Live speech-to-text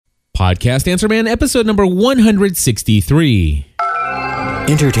Podcast Answer Man, episode number 163.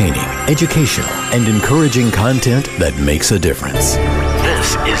 Entertaining, educational, and encouraging content that makes a difference.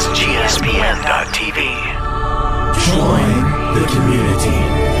 This is GSPN.TV. Join the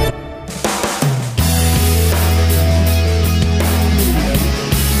community.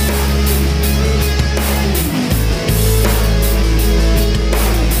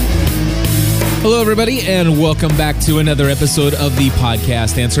 Hello, everybody, and welcome back to another episode of the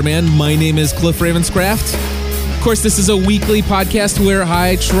Podcast Answer Man. My name is Cliff Ravenscraft. Of course, this is a weekly podcast where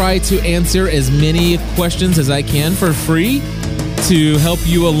I try to answer as many questions as I can for free to help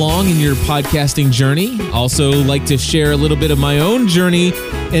you along in your podcasting journey. Also, like to share a little bit of my own journey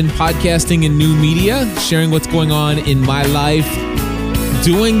in podcasting and new media, sharing what's going on in my life,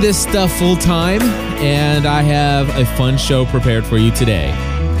 doing this stuff full time, and I have a fun show prepared for you today.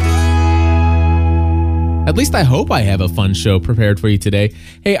 At least I hope I have a fun show prepared for you today.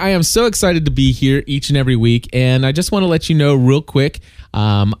 Hey, I am so excited to be here each and every week, and I just want to let you know real quick,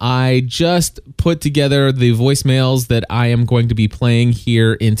 I just put together the voicemails that I am going to be playing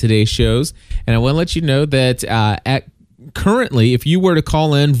here in today's shows, and I want to let you know that currently, if you were to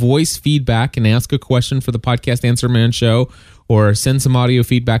call in voice feedback and ask a question for the Podcast Answer Man show, or send some audio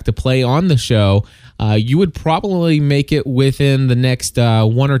feedback to play on the show, you would probably make it within the next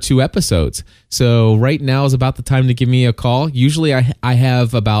 1 or 2 episodes. So right now is about the time to give me a call. Usually I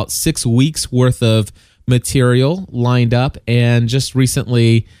have about 6 weeks worth of material lined up, and just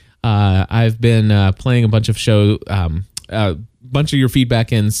recently I've been playing a bunch of bunch of your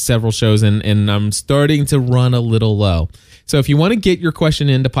feedback in several shows, and I'm starting to run a little low. So if you want to get your question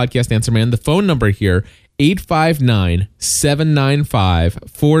into Podcast Answer Man, the phone number here,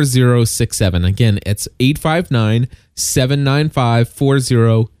 859-795-4067. Again, it's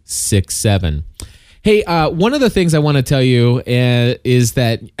 859-795-4067. Hey, one of the things I want to tell you is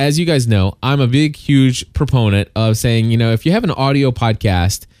that, as you guys know, I'm a big, huge proponent of saying, if you have an audio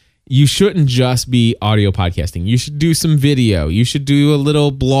podcast, you shouldn't just be audio podcasting. You should do some video. You should do a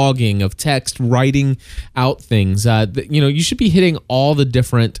little blogging of text, writing out things. You should be hitting all the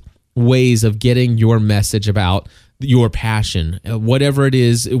different ways of getting your message about your passion. Whatever it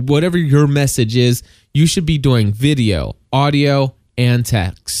is, whatever your message is, you should be doing video, audio, and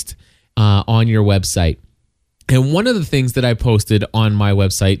text on your website. And one of the things that I posted on my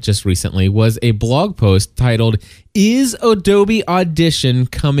website just recently was a blog post titled, "Is Adobe Audition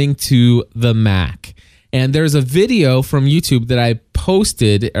Coming to the Mac?" And there's a video from YouTube that I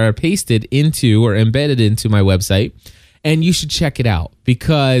posted or pasted into or embedded into my website. And you should check it out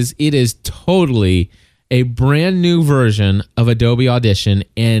because it is totally a brand new version of Adobe Audition,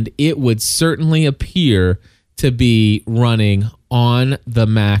 and it would certainly appear to be running on the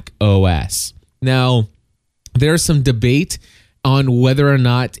Mac OS. Now, there's some debate on whether or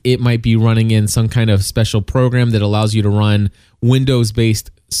not it might be running in some kind of special program that allows you to run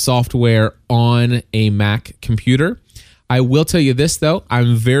Windows-based software on a Mac computer. I will tell you this, though.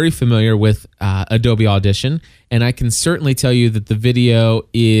 I'm very familiar with Adobe Audition, and I can certainly tell you that the video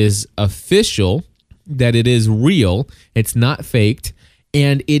is official, that it is real, it's not faked,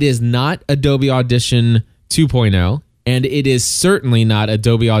 and it is not Adobe Audition 2.0, and it is certainly not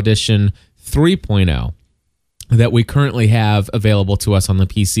Adobe Audition 3.0 that we currently have available to us on the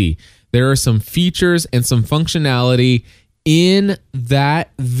PC. There are some features and some functionality in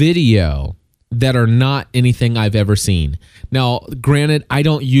that video that are not anything I've ever seen. Now, granted, I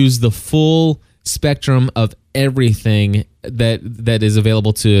don't use the full spectrum of everything that is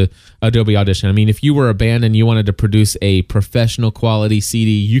available to Adobe Audition. I mean, if you were a band and you wanted to produce a professional quality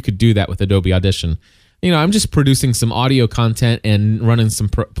CD, you could do that with Adobe Audition. I'm just producing some audio content and running some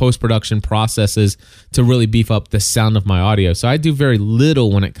post-production processes to really beef up the sound of my audio. So I do very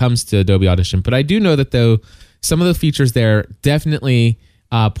little when it comes to Adobe Audition. But I do know that, though, some of the features there definitely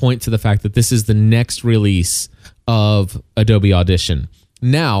point to the fact that this is the next release of Adobe Audition.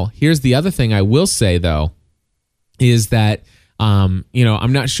 Now, here's the other thing I will say, though, is that, I'm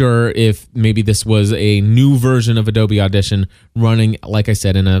not sure if maybe this was a new version of Adobe Audition running, like I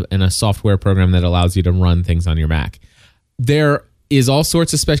said, in a software program that allows you to run things on your Mac. There is all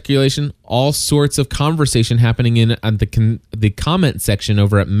sorts of speculation, all sorts of conversation happening in the comment section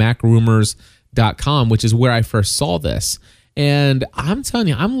over at macrumors.com, which is where I first saw this. And I'm telling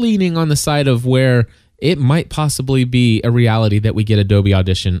you, I'm leaning on the side of where it might possibly be a reality that we get Adobe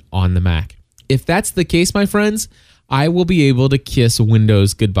Audition on the Mac. If that's the case, my friends, I will be able to kiss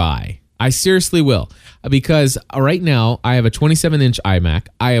Windows goodbye. I seriously will, because right now I have a 27-inch iMac.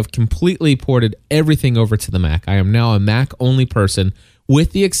 I have completely ported everything over to the Mac. I am now a Mac-only person,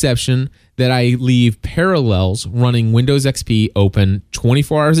 with the exception that I leave Parallels running Windows XP open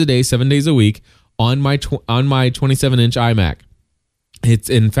 24 hours a day, 7 days a week on my 27-inch iMac. It's,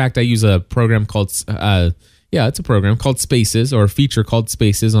 in fact, I use a program called it's a program called Spaces, or a feature called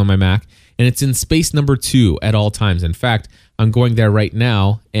Spaces on my Mac, and it's in space number 2 at all times. In fact, I'm going there right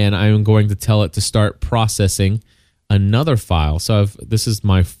now, and I'm going to tell it to start processing another file. So this is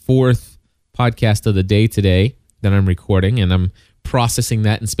my 4th podcast of the day today that I'm recording, and I'm processing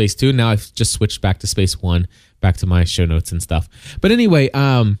that in space 2. Now I've just switched back to space 1, back to my show notes and stuff. But anyway,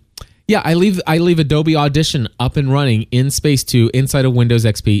 I leave Adobe Audition up and running in space 2 inside of Windows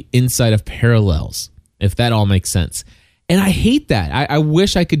XP, inside of Parallels, if that all makes sense. And I hate that. I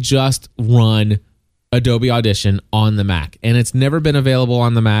wish I could just run Adobe Audition on the Mac, and it's never been available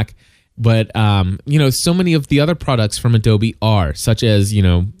on the Mac. But, so many of the other products from Adobe are, such as,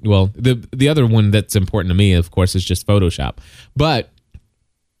 the other one that's important to me, of course, is just Photoshop. But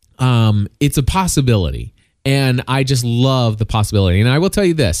it's a possibility, and I just love the possibility. And I will tell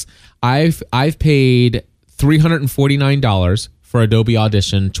you this, I've paid $349 for Adobe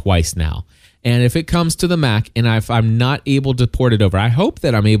Audition twice now. And if it comes to the Mac, and if I'm not able to port it over, I hope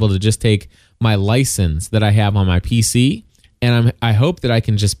that I'm able to just take my license that I have on my PC, and I hope that I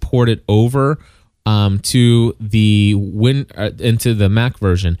can just port it over to the into the Mac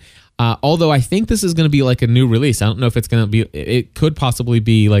version. Although I think this is going to be like a new release. I don't know if it's going to be. It could possibly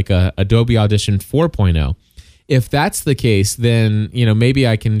be like a Adobe Audition 4.0. If that's the case, then maybe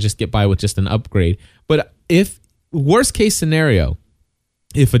I can just get by with just an upgrade. But if worst case scenario,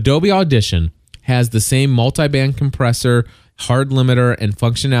 if Adobe Audition has the same multi-band compressor, hard limiter, and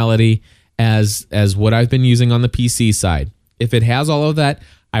functionality as what I've been using on the PC side, if it has all of that,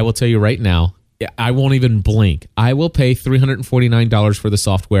 I will tell you right now, I won't even blink. I will pay $349 for the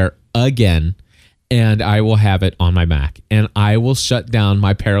software again, and I will have it on my Mac. And I will shut down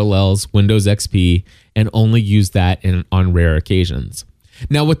my Parallels Windows XP and only use that on rare occasions.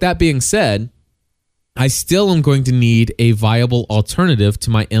 Now, with that being said, I still am going to need a viable alternative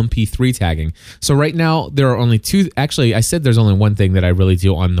to my MP3 tagging. So right now, there are only two. Actually, I said there's only one thing that I really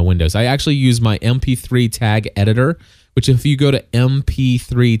do on the Windows. I actually use my MP3 tag editor, which if you go to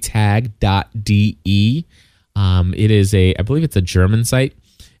mp3tag.de, it is I believe it's a German site.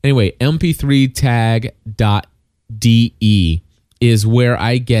 Anyway, mp3tag.de is where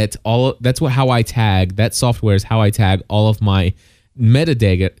I get how I tag. That software is how I tag all of my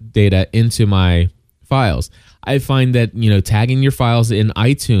metadata into my files. I find that, tagging your files in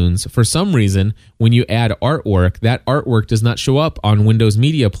iTunes, for some reason, when you add artwork, that artwork does not show up on Windows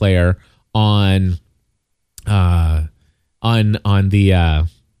Media Player on Windows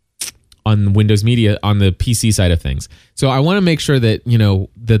Media on the PC side of things. So I want to make sure that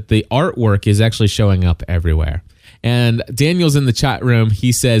that the artwork is actually showing up everywhere. And Daniel's in the chat room.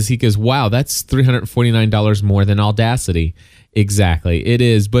 He goes, wow, that's $349 more than Audacity. Exactly, it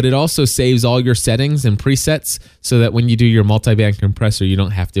is, but it also saves all your settings and presets so that when you do your multi-band compressor, you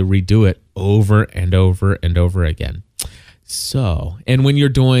don't have to redo it over and over and over again. So, and when you're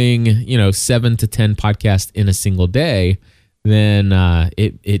doing 7 to 10 podcasts in a single day, then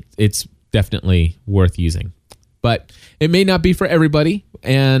it's definitely worth using. But it may not be for everybody,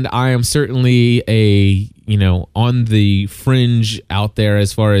 and I am certainly on the fringe out there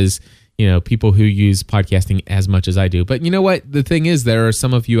as far as people who use podcasting as much as I do. But you know what? The thing is, there are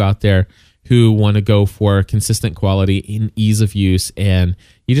some of you out there who want to go for consistent quality in ease of use, and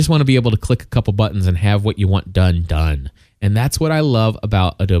you just want to be able to click a couple buttons and have what you want done. And that's what I love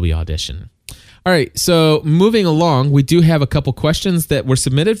about Adobe Audition. All right, so moving along, we do have a couple questions that were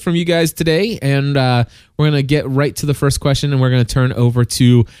submitted from you guys today, and we're going to get right to the first question, and we're going to turn over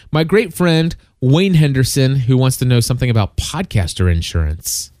to my great friend, Wayne Henderson, who wants to know something about podcaster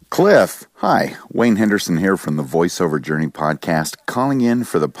insurance. Cliff, hi. Wayne Henderson here from the VoiceOver Journey podcast, calling in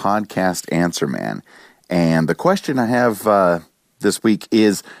for the podcast Answer Man. And the question I have this week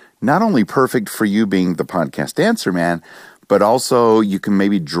is not only perfect for you being the podcast Answer Man, but also you can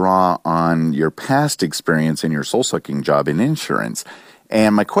maybe draw on your past experience in your soul-sucking job in insurance.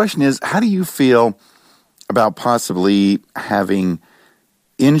 And my question is, how do you feel about possibly having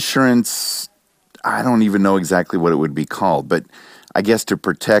insurance? I don't even know exactly what it would be called, but I guess to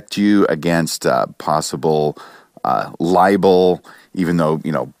protect you against possible libel, even though,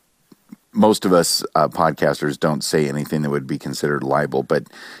 most of us podcasters don't say anything that would be considered libel, but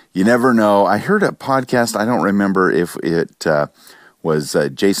you never know. I heard a podcast, I don't remember if it was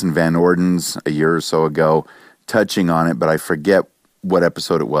Jason Van Orden's a year or so ago, touching on it, but I forget what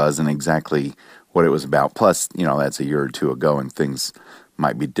episode it was and exactly what it was about. Plus, that's a year or two ago and things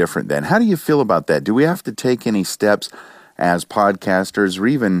might be different then. How do you feel about that? Do we have to take any steps as podcasters or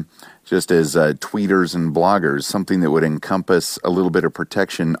even just as tweeters and bloggers, something that would encompass a little bit of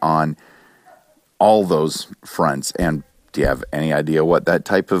protection on all those fronts. And do you have any idea what that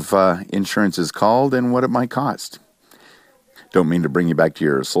type of insurance is called and what it might cost? Don't mean to bring you back to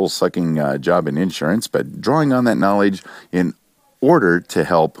your soul-sucking job in insurance, but drawing on that knowledge in order to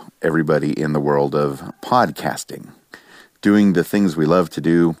help everybody in the world of podcasting, doing the things we love to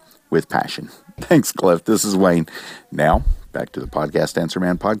do with passion. Thanks, Cliff. This is Wayne. Now, back to the Podcast Answer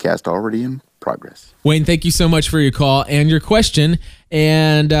Man podcast, already in progress. Wayne, thank you so much for your call and your question.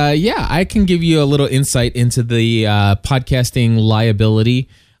 And I can give you a little insight into the podcasting liability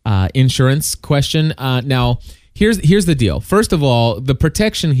insurance question. Now, here's the deal. First of all, the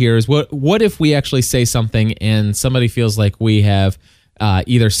protection here is what if we actually say something and somebody feels like we have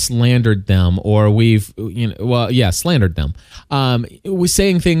either slandered them or slandered them. We're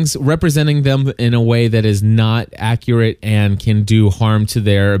saying things, representing them in a way that is not accurate and can do harm to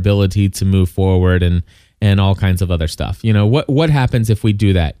their ability to move forward and all kinds of other stuff. What happens if we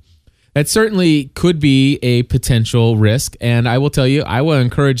do that? That certainly could be a potential risk. And I will tell you, I will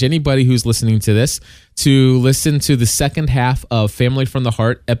encourage anybody who's listening to this to listen to the second half of Family from the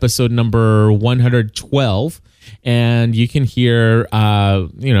Heart, episode number 112. And you can hear,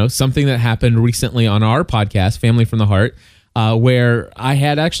 something that happened recently on our podcast, Family from the Heart, where I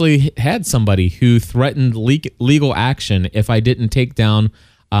had actually had somebody who threatened legal action if I didn't take down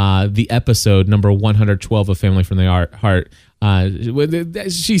the episode number 112 of Family from the Heart.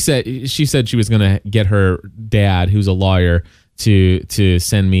 She said she was going to get her dad, who's a lawyer, to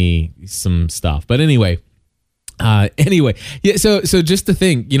send me some stuff. But anyway. So just to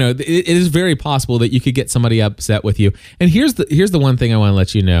think, it is very possible that you could get somebody upset with you. And here's the one thing I want to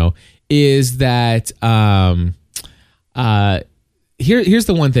let you know is that here's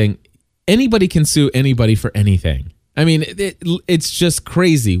the one thing: anybody can sue anybody for anything. I mean, it's just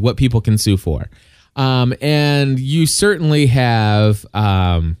crazy what people can sue for. And you certainly have.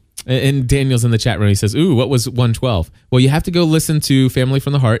 And Daniel's in the chat room. He says, "Ooh, what was 112?" Well, you have to go listen to Family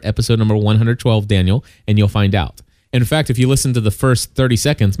from the Heart, episode number 112, Daniel, and you'll find out. In fact, if you listen to the first 30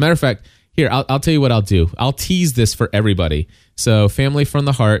 seconds, matter of fact, here, I'll tell you what I'll do. I'll tease this for everybody. So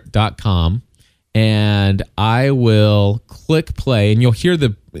familyfromtheheart.com, and I will click play, and you'll hear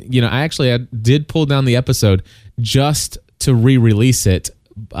I did pull down the episode just to re-release it.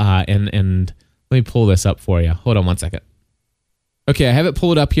 And let me pull this up for you. Hold on one second. Okay, I have it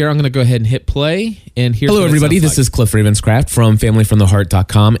pulled up here. I'm going to go ahead and hit play. And here's Hello, everybody. This is Cliff Ravenscraft from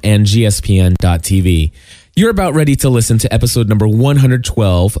familyfromtheheart.com and gspn.tv. You're about ready to listen to episode number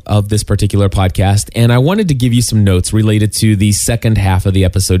 112 of this particular podcast, and I wanted to give you some notes related to the second half of the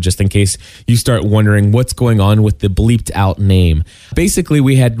episode, just in case you start wondering what's going on with the bleeped out name. Basically,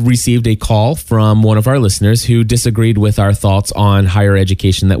 we had received a call from one of our listeners who disagreed with our thoughts on higher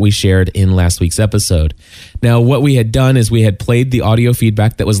education that we shared in last week's episode. Now, what we had done is we had played the audio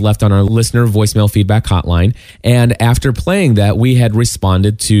feedback that was left on our listener voicemail feedback hotline, and after playing that, we had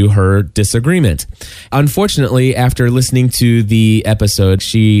responded to her disagreement. Unfortunately, after listening to the episode,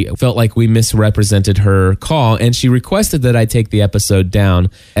 she felt like we misrepresented her call, and she requested that I take the episode down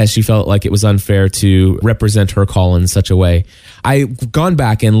as she felt like it was unfair to represent her call in such a way. I've gone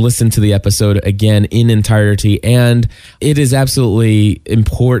back and listened to the episode again in entirety, and it is absolutely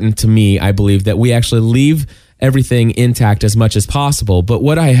important to me, I believe, that we actually leave everything intact as much as possible. But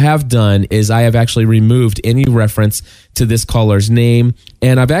what I have done is I have actually removed any reference to this caller's name,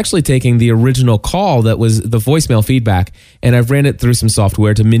 and I've actually taken the original call that was the voicemail feedback, and I've ran it through some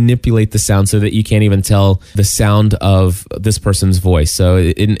software to manipulate the sound so that you can't even tell the sound of this person's voice. So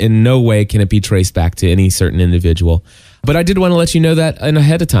in no way can it be traced back to any certain individual. But I did want to let you know that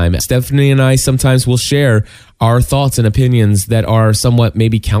ahead of time. Stephanie and I sometimes will share our thoughts and opinions that are somewhat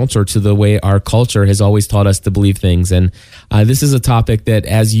maybe counter to the way our culture has always taught us to believe things. And this is a topic that,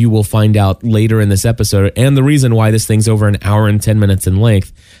 as you will find out later in this episode, and the reason why this thing's over an hour and 10 minutes in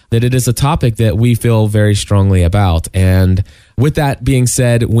length, that it is a topic that we feel very strongly about. And with that being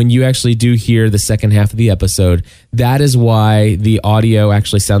said, when you actually do hear the second half of the episode, that is why the audio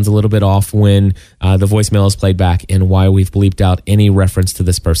actually sounds a little bit off when the voicemail is played back, and why we've bleeped out any reference to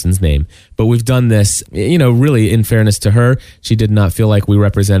this person's name. But we've done this, really in fairness to her. She did not feel like we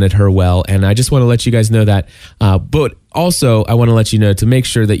represented her well, and I just want to let you guys know that. But also, I want to let you know to make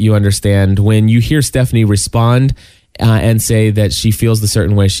sure that you understand when you hear Stephanie respond and say that she feels the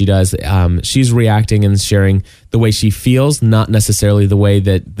certain way she does, she's reacting and sharing the way she feels, not necessarily the way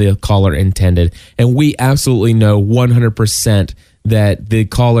that the caller intended. And we absolutely know 100% that the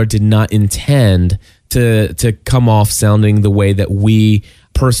caller did not intend to come off sounding the way that we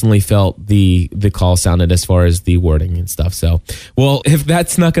personally felt the call sounded as far as the wording and stuff. So, well, if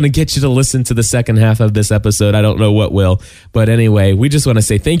that's not going to get you to listen to the second half of this episode, I don't know what will. But anyway, we just want to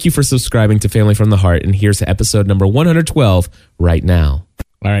say thank you for subscribing to Family from the Heart, and here's episode number 112 right now.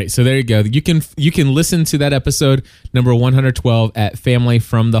 All right, so there you go. You can listen to that episode number 112 at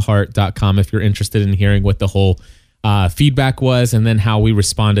familyfromtheheart.com if you're interested in hearing what the whole feedback was and then how we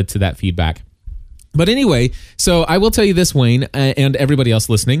responded to that feedback. But anyway, so I will tell you this, Wayne, and everybody else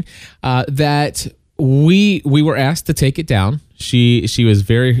listening, that we were asked to take it down. She was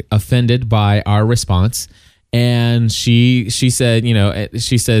very offended by our response, and she said,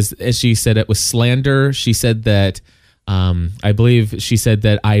 she said it was slander. She said that I believe she said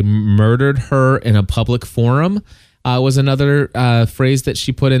that I murdered her in a public forum. Was another phrase that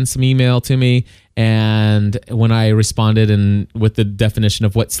she put in some email to me. And when I responded and with the definition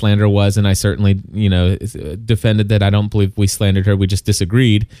of what slander was, and I certainly, defended that I don't believe we slandered her, we just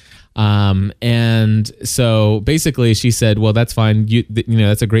disagreed. And so basically she said, well, that's fine.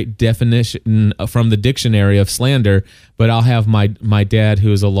 That's a great definition from the dictionary of slander, but I'll have my dad,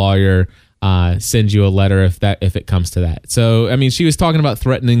 who is a lawyer, send you a letter if it comes to that. So, I mean, she was talking about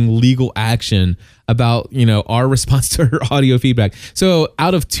threatening legal action about, our response to her audio feedback. So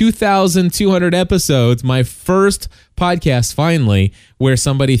out of 2,200 episodes, my first podcast finally where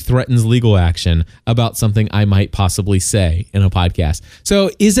somebody threatens legal action about something I might possibly say in a podcast. So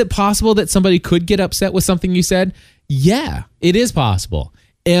is it possible that somebody could get upset with something you said? Yeah, it is possible.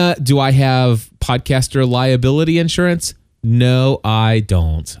 Do I have podcaster liability insurance? No, I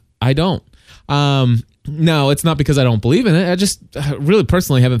don't. No, it's not because I don't believe in it. I just really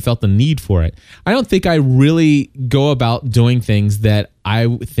personally haven't felt the need for it. I don't think I really go about doing things that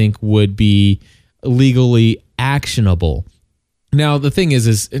I think would be legally actionable. Now, the thing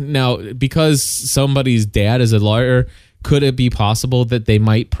is now because somebody's dad is a lawyer, could it be possible that they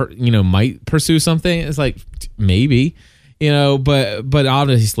might pursue something? It's like, maybe, but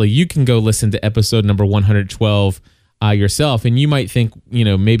obviously you can go listen to episode number 112 yourself, and you might think,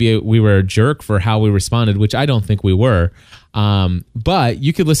 maybe we were a jerk for how we responded, which I don't think we were. But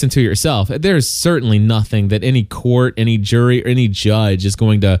you could listen to it yourself. There's certainly nothing that any court, any jury, or any judge is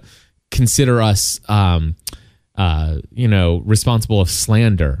going to consider us, responsible of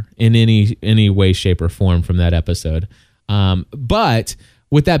slander in any way, shape, or form from that episode. But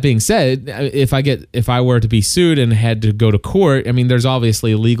with that being said, if I were to be sued and had to go to court, I mean, there's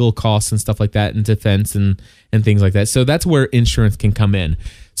obviously legal costs and stuff like that, and defense and things like that. So that's where insurance can come in.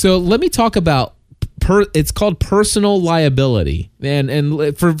 So let me talk about it's called personal liability,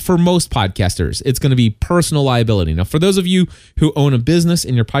 and for most podcasters, it's going to be personal liability. Now, for those of you who own a business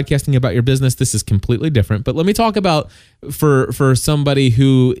and you're podcasting about your business, this is completely different. But let me talk about for somebody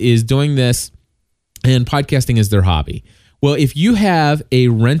who is doing this and podcasting is their hobby. Well, if you have a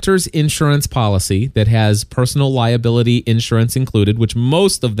renter's insurance policy that has personal liability insurance included, which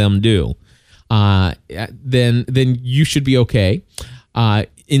most of them do, then you should be okay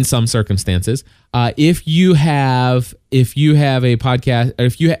in some circumstances. If you have a podcast, or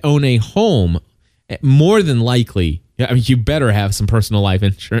if you own a home, more than likely, you better have some personal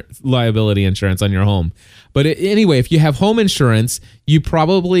liability insurance on your home. But anyway, if you have home insurance, you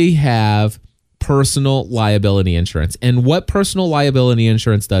probably have personal liability insurance. And what personal liability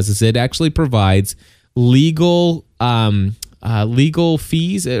insurance does is it actually provides legal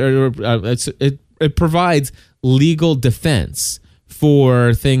fees, it provides legal defense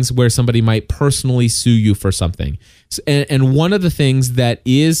for things where somebody might personally sue you for something. And one of the things that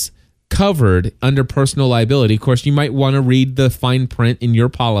is covered under personal liability, of course, you might want to read the fine print in your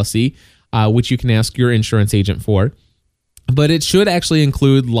policy, which you can ask your insurance agent for. But it should actually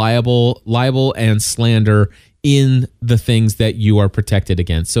include libel and slander in the things that you are protected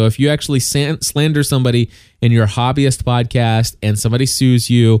against. So if you actually slander somebody in your hobbyist podcast and somebody sues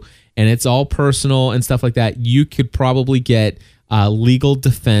you and it's all personal and stuff like that, you could probably get legal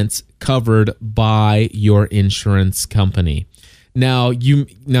defense covered by your insurance company. Now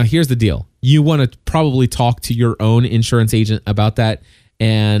here's the deal. You want to probably talk to your own insurance agent about that.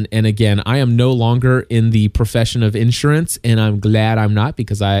 And again, I am no longer in the profession of insurance, and I'm glad I'm not,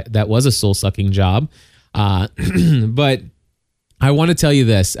 because that was a soul-sucking job. But I want to tell you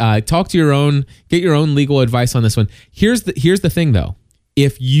this: talk to get your own legal advice on this one. Here's the thing, though: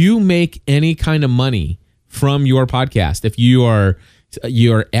 if you make any kind of money from your podcast, if you are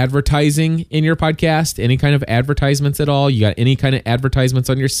advertising in your podcast, any kind of advertisements at all, you got any kind of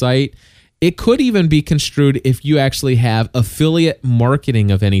advertisements on your site. It could even be construed if you actually have affiliate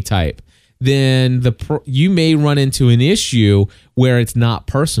marketing of any type, then you may run into an issue where it's not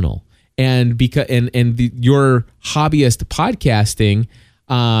personal. And your hobbyist podcasting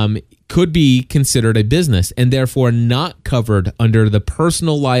could be considered a business and therefore not covered under the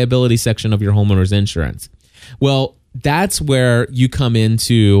personal liability section of your homeowner's insurance. Well, that's where you come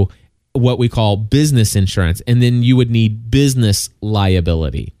into what we call business insurance, and then you would need business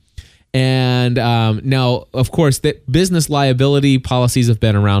liability. And now, of course, that business liability policies have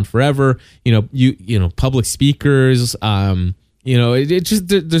been around forever. Public speakers. It just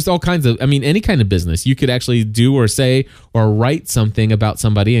there's all kinds of. I mean, any kind of business you could actually do or say or write something about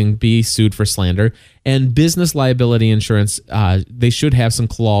somebody and be sued for slander. And business liability insurance, they should have some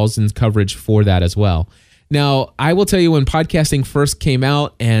clause and coverage for that as well. Now, I will tell you, when podcasting first came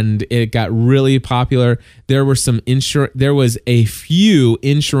out and it got really popular, there was a few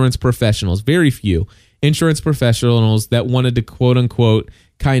insurance professionals, very few insurance professionals that wanted to quote unquote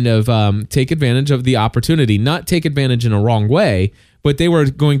kind of take advantage of the opportunity, not take advantage in a wrong way, but they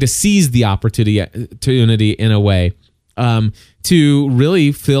were going to seize the opportunity in a way to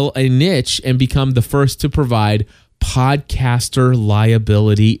really fill a niche and become the first to provide podcaster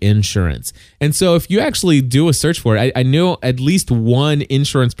liability insurance. And so if you actually do a search for it, I know at least one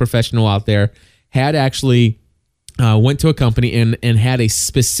insurance professional out there had actually went to a company and had a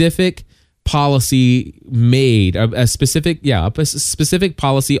specific policy made, a specific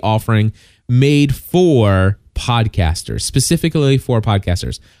policy offering made for podcasters, specifically for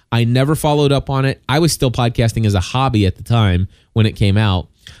podcasters. I never followed up on it. I was still podcasting as a hobby at the time when it came out.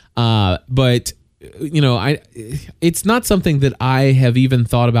 But it's not something that I have even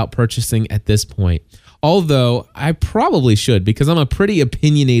thought about purchasing at this point. Although I probably should, because I'm a pretty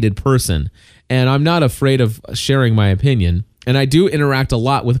opinionated person and I'm not afraid of sharing my opinion. And I do interact a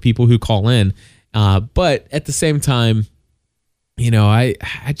lot with people who call in. But at the same time, I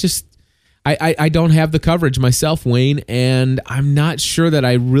don't have the coverage myself, Wayne, and I'm not sure that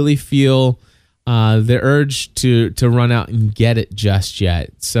I really feel the urge to run out and get it just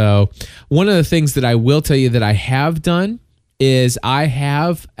yet. So one of the things that I will tell you that I have done is I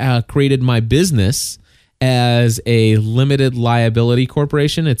have created my business as a limited liability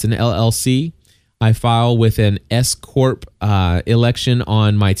corporation. It's an LLC. I file with an S Corp election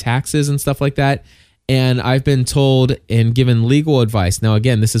on my taxes and stuff like that. And I've been told and given legal advice. Now,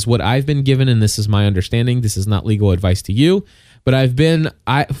 again, this is what I've been given, and this is my understanding. This is not legal advice to you. But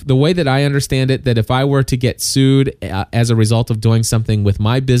the way that I understand it, that if I were to get sued as a result of doing something with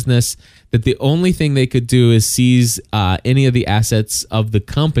my business, that the only thing they could do is seize any of the assets of the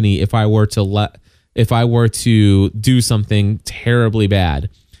company if I were to do something terribly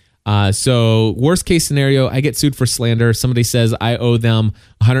bad. So worst case scenario, I get sued for slander. Somebody says I owe them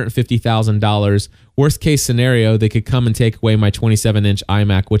 $150,000. Worst case scenario, they could come and take away my 27-inch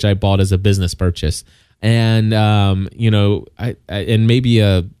iMac, which I bought as a business purchase. And maybe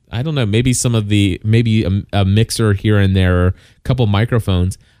a mixer here and there, or a couple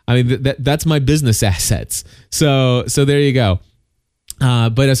microphones. I mean, that's my business assets. So there you go.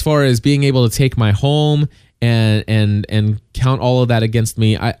 But as far as being able to take my home and count all of that against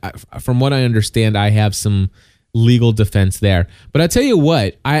me, I from what I understand, I have some legal defense there. But I tell you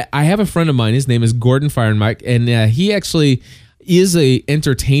what, I have a friend of mine. His name is Gordon Fahrenmike, and he actually is a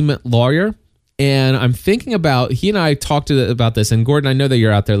entertainment lawyer. And I'm thinking about, he and I talked about this, and Gordon, I know that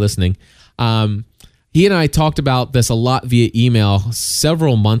you're out there listening. He and I talked about this a lot via email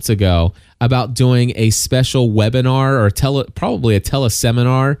several months ago about doing a special webinar or probably a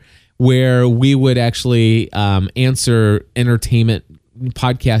teleseminar where we would actually answer entertainment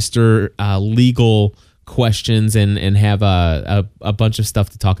podcaster legal questions and have a bunch of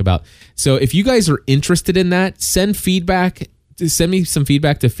stuff to talk about. So if you guys are interested in that, send me some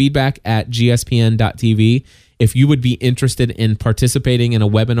feedback to feedback@gspn.tv if you would be interested in participating in a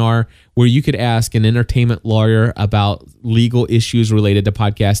webinar where you could ask an entertainment lawyer about legal issues related to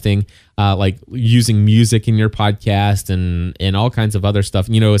podcasting, like using music in your podcast and all kinds of other stuff.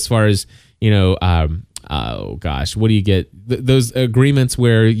 As far as, what do you get? Those agreements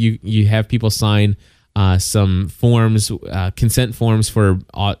where you have people sign some forms, consent forms for,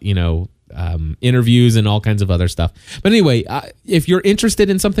 interviews and all kinds of other stuff. But anyway, if you're interested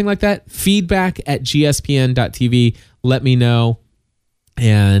in something like that, feedback@gspn.tv, let me know,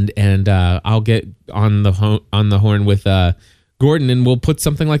 and I'll get on the horn with Gordon, and we'll put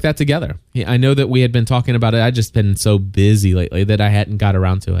something like that together. I know that we had been talking about it. I've just been so busy lately that I hadn't got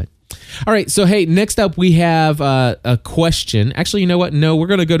around to it. All right, so hey, next up we have a question. Actually, you know what? No, we're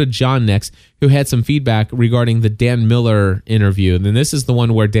going to go to John next, who had some feedback regarding the Dan Miller interview. And then this is the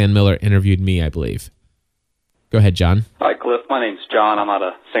one where Dan Miller interviewed me, I believe. Go ahead, John. Hi, Cliff. My name's John. I'm out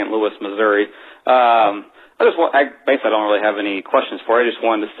of St. Louis, Missouri. I don't really have any questions for you. I just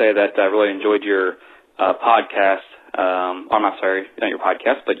wanted to say that I really enjoyed your podcast. I'm sorry, not your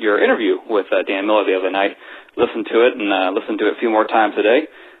podcast, but your interview with Dan Miller the other night. Listened to it and listened to it a few more times today.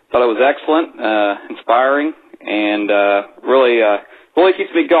 Thought it was excellent, inspiring, and really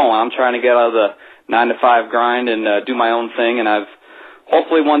keeps me going. I'm trying to get out of the 9-to-5 grind and do my own thing, and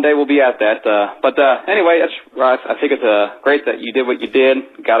hopefully one day we'll be at that. But anyway, I think it's great that you did what you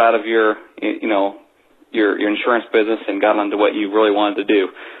did, got out of your insurance business and got into what you really wanted to do.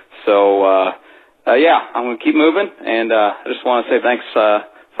 So, I'm going to keep moving, and I just want to say thanks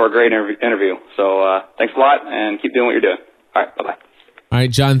for a great interview. So thanks a lot, and keep doing what you're doing. All right, bye-bye. All right,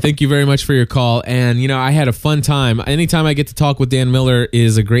 John, thank you very much for your call. And, I had a fun time. Anytime I get to talk with Dan Miller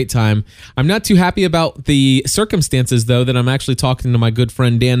is a great time. I'm not too happy about the circumstances, though, that I'm actually talking to my good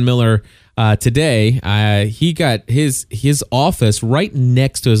friend Dan Miller today. He got his office right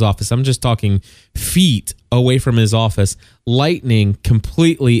next to his office. I'm just talking feet away from his office. Lightning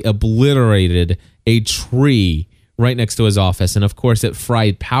completely obliterated a tree right next to his office. And, of course, it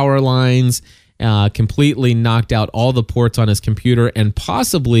fried power lines, completely knocked out all the ports on his computer, and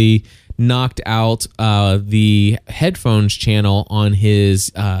possibly knocked out the headphones channel on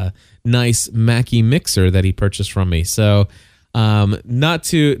his nice Mackie mixer that he purchased from me. So not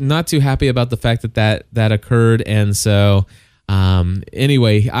too happy about the fact that occurred. And so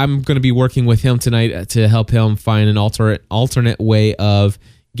anyway, I'm going to be working with him tonight to help him find an alternate way of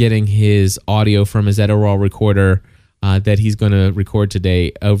getting his audio from his Edirol recorder that he's going to record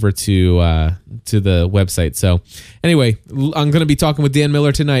today over to the website. So anyway, I'm going to be talking with Dan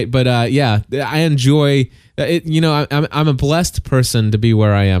Miller tonight, but I enjoy it. I'm a blessed person to be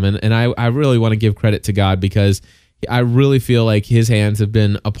where I am. And I really want to give credit to God, because I really feel like his hands have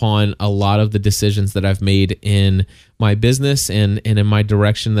been upon a lot of the decisions that I've made in my business and in my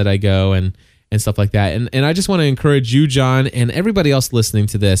direction that I go and stuff like that. And I just want to encourage you, John, and everybody else listening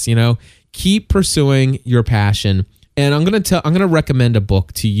to this, keep pursuing your passion. And I'm going to recommend a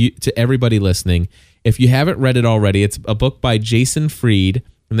book to everybody listening. If you haven't read it already, it's a book by Jason Fried,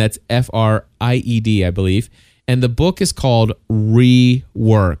 and that's Fried, I believe. And the book is called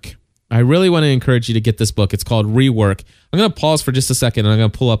Rework. I really want to encourage you to get this book. It's called Rework. I'm going to pause for just a second, and I'm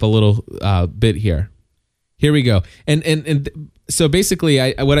going to pull up a little bit here. Here we go. And so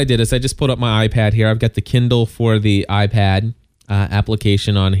basically, what I did is I just pulled up my iPad here. I've got the Kindle for the iPad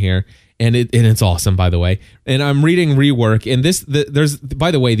application on here. And it's awesome, by the way. And I'm reading Rework, and there's by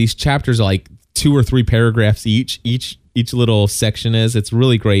the way, these chapters are like 2 or 3 paragraphs each little section is. It's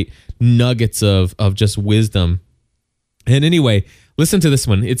really great nuggets of just wisdom. And anyway, listen to this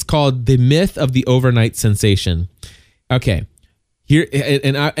one. It's called The Myth of the Overnight Sensation. Okay, here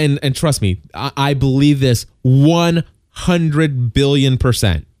and trust me, I believe this 100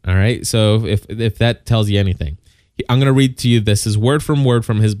 billion%. All right, so if that tells you anything. I'm going to read to you, this is word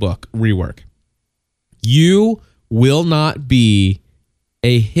from his book, Rework. You will not be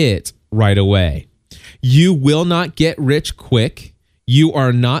a hit right away. You will not get rich quick. You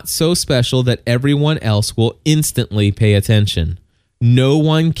are not so special that everyone else will instantly pay attention. No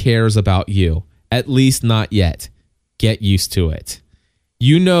one cares about you, at least not yet. Get used to it.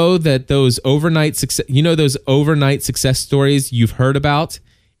 You know that those overnight success stories you've heard about,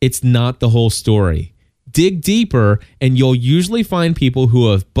 it's not the whole story. Dig deeper, and you'll usually find people who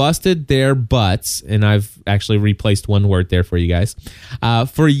have busted their butts, and I've actually replaced one word there for you guys,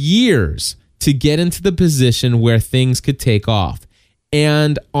 for years to get into the position where things could take off.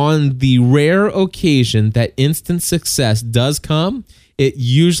 And on the rare occasion that instant success does come,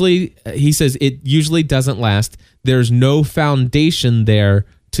 he says it usually doesn't last. There's no foundation there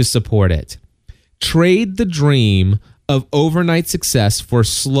to support it. Trade the dream of overnight success for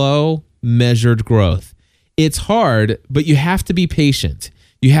slow, measured growth. It's hard, but you have to be patient.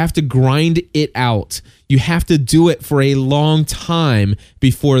 You have to grind it out. You have to do it for a long time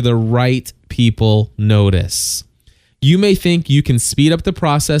before the right people notice. You may think you can speed up the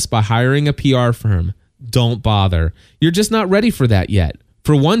process by hiring a PR firm. Don't bother. You're just not ready for that yet.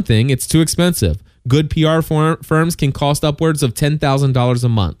 For one thing, it's too expensive. Good PR firms can cost upwards of $10,000 a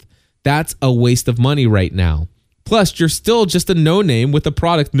month. That's a waste of money right now. Plus, you're still just a no-name with a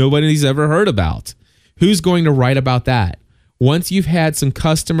product nobody's ever heard about. Who's going to write about that? Once you've had some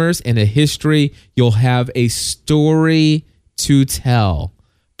customers and a history, you'll have a story to tell.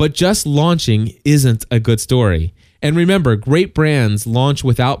 But just launching isn't a good story. And remember, great brands launch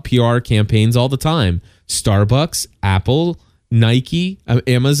without PR campaigns all the time. Starbucks, Apple, Nike,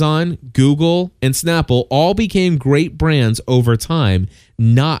 Amazon, Google, and Snapple all became great brands over time,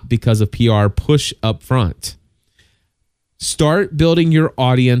 not because of PR push up front. Start building your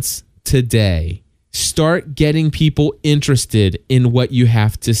audience today. Start getting people interested in what you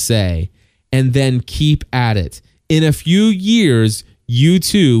have to say, and then keep at it. In a few years, you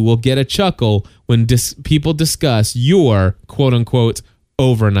too will get a chuckle when people discuss your quote unquote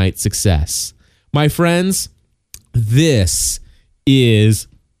overnight success. My friends, this is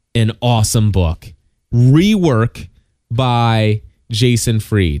an awesome book. Rework by Jason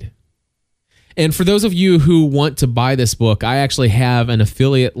Fried. And for those of you who want to buy this book, I actually have an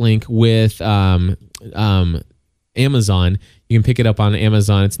affiliate link with Amazon. You can pick it up on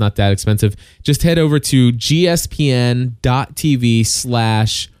Amazon. It's not that expensive. Just head over to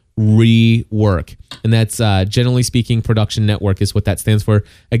gspn.tv/rework. And that's Generally Speaking Production Network is what that stands for.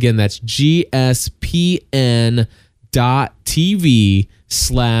 Again, that's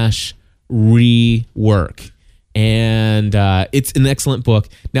gspn.tv/rework. And it's an excellent book.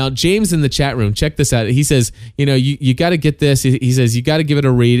 Now, James in the chat room, check this out. He says, you got to get this. He says, you got to give it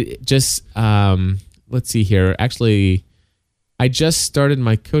a read. Just, let's see here. Actually, I just started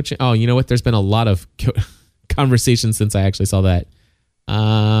my coaching. Oh, you know what? There's been a lot of conversations since I actually saw that.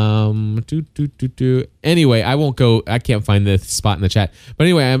 Anyway, I won't go. I can't find the spot in the chat. But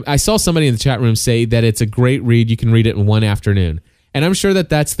anyway, I saw somebody in the chat room say that it's a great read. You can read it in one afternoon. And I'm sure that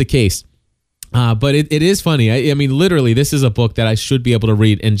that's the case. But it is funny. I mean, literally, this is a book that I should be able to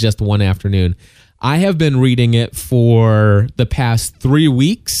read in just one afternoon. I have been reading it for the past 3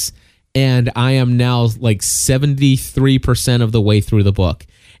 weeks, and I am now like 73% of the way through the book.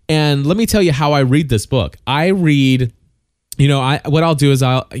 And let me tell you how I read this book. I read, what I'll do is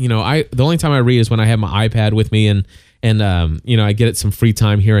the only time I read is when I have my iPad with me and I get some free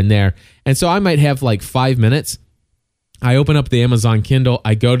time here and there. And so I might have like 5 minutes. I open up the Amazon Kindle,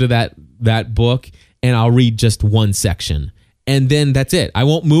 I go to that book, and I'll read just one section. And then that's it. I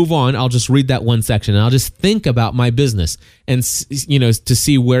won't move on. I'll just read that one section, and I'll just think about my business and, to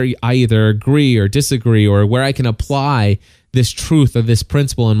see where I either agree or disagree or where I can apply this truth or this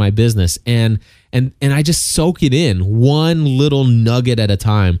principle in my business. And I just soak it in one little nugget at a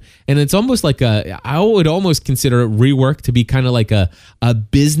time. And it's almost like I would almost consider Rework to be kind of like a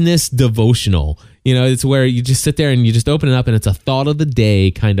business devotional. It's where you just sit there and you just open it up and it's a thought of the day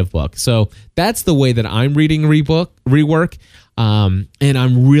kind of book. So that's the way that I'm reading Rework. And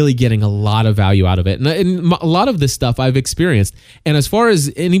I'm really getting a lot of value out of it. And a lot of this stuff I've experienced. And as far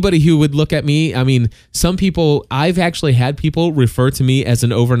as anybody who would look at me, I mean, I've actually had people refer to me as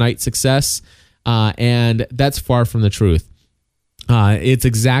an overnight success. And that's far from the truth. It's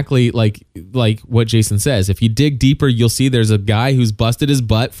exactly like what Jason says. If you dig deeper, you'll see there's a guy who's busted his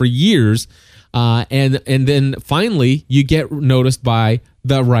butt for years. And then finally you get noticed by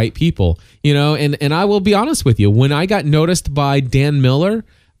the right people, and I will be honest with you. When I got noticed by Dan Miller,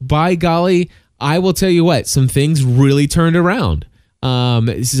 by golly, I will tell you what, some things really turned around.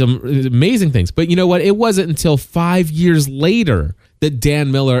 Some amazing things. But you know what? It wasn't until 5 years later that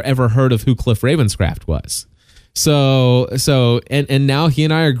Dan Miller ever heard of who Cliff Ravenscraft was. So now he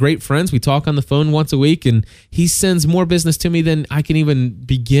and I are great friends. We talk on the phone once a week, and he sends more business to me than I can even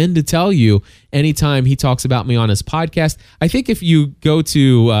begin to tell you anytime he talks about me on his podcast. I think if you go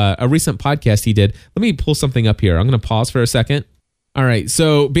to a recent podcast he did, let me pull something up here. I'm going to pause for a second. All right.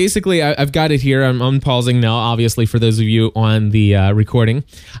 So basically, I've got it here. I'm unpausing now, obviously, for those of you on the recording.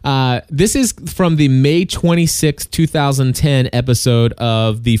 This is from the May 26, 2010 episode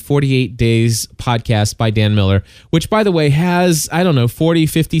of the 48 Days podcast by Dan Miller, which, by the way, has, 40,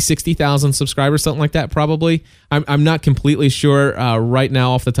 50, 60,000 subscribers, something like that, probably. I'm not completely sure right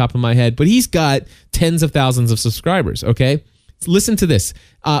now off the top of my head, but he's got tens of thousands of subscribers, okay? Listen to this.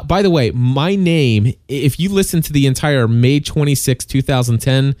 By the way, my name, if you listen to the entire May 26,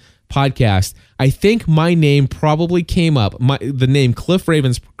 2010 podcast, I think my name probably came up, the name Cliff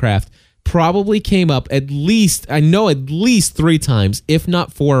Ravenscraft probably came up at least 3 times, if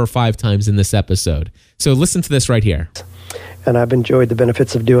not 4 or 5 times in this episode. So listen to this right here. And I've enjoyed the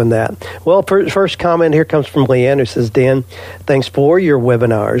benefits of doing that. Well, first comment here comes from Leanne, who says, Dan, thanks for your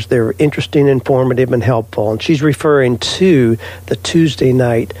webinars. They're interesting, informative, and helpful. And she's referring to the Tuesday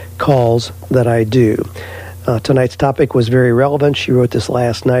night calls that I do. Tonight's topic was very relevant. She wrote this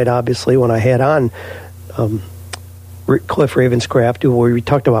last night, obviously, when I had on Cliff Ravenscraft, where we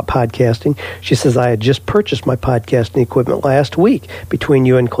talked about podcasting. She says, I had just purchased my podcasting equipment last week. Between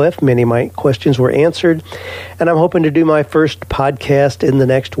you and Cliff, many of my questions were answered, and I'm hoping to do my first podcast in the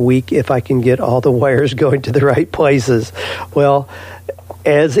next week if I can get all the wires going to the right places. Well,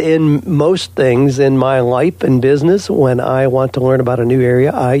 as in most things in my life and business, when I want to learn about a new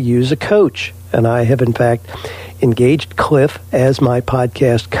area, I use a coach. And I have, in fact, engaged Cliff as my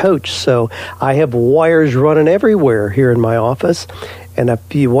podcast coach. So I have wires running everywhere here in my office. And if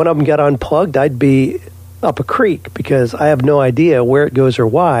one of them got unplugged, I'd be up a creek because I have no idea where it goes or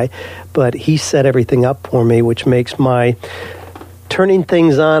why, but he set everything up for me, which makes my turning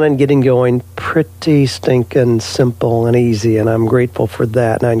things on and getting going pretty stinking simple and easy, and I'm grateful for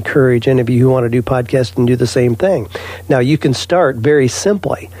that. And I encourage any of you who want to do podcasting to do the same thing. Now, you can start very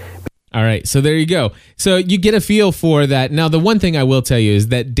simply. All right, so there you go. So you get a feel for that. Now, the one thing I will tell you is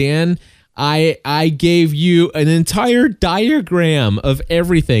that, Dan, I gave you an entire diagram of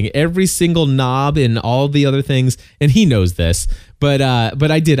everything, every single knob and all the other things, and he knows this. But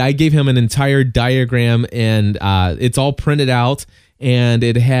I did. I gave him an entire diagram, and it's all printed out, and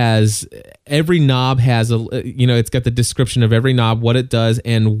it has every knob has it's got the description of every knob, what it does,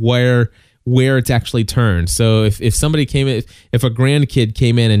 and where it's actually turned. So if somebody came in, if a grandkid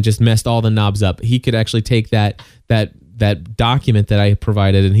came in and just messed all the knobs up, he could actually take that document that I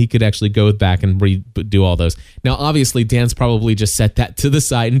provided, and he could actually go back and do all those. Now, obviously, Dan's probably just set that to the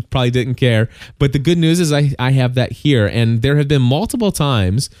side and probably didn't care. But the good news is I have that here. And there have been multiple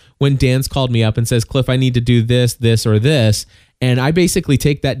times when Dan's called me up and says, Cliff, I need to do this, this, or this. And I basically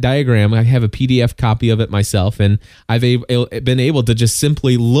take that diagram. I have a PDF copy of it myself, and I've been able to just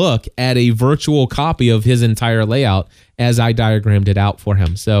simply look at a virtual copy of his entire layout as I diagrammed it out for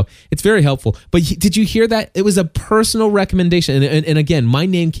him. So it's very helpful. But did you hear that? It was a personal recommendation. And again, my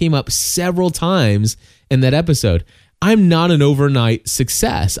name came up several times in that episode. I'm not an overnight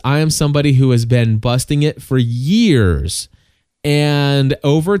success. I am somebody who has been busting it for years. And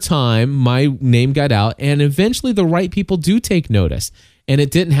over time, my name got out, and eventually the right people do take notice. And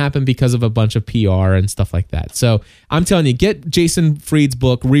it didn't happen because of a bunch of PR and stuff like that. So I'm telling you, get Jason Fried's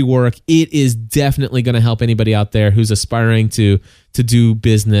book, Rework. It is definitely going to help anybody out there who's aspiring to do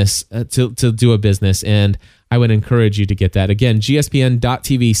business, to do a business. And I would encourage you to get that. Again,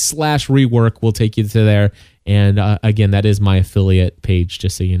 gspn.tv/rework will take you to there. And again, that is my affiliate page,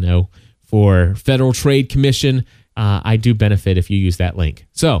 just so you know, for Federal Trade Commission. I do benefit if you use that link.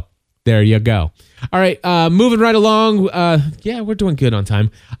 So there you go. All right, moving right along. We're doing good on time.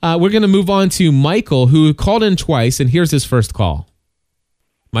 We're going to move on to Michael, who called in twice, and here's his first call.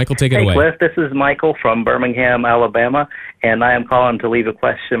 Michael, take it away. Hey, Cliff, this is Michael from Birmingham, Alabama, and I am calling to leave a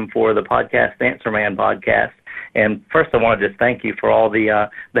question for the Podcast Answer Man podcast. And first, I want to just thank you for all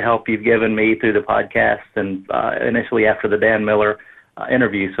the help you've given me through the podcast and initially after the Dan Miller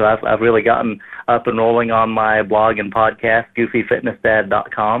interview. So I've really gotten up and rolling on my blog and podcast,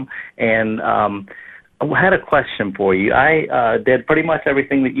 goofyfitnessdad.com, and I had a question for you. I did pretty much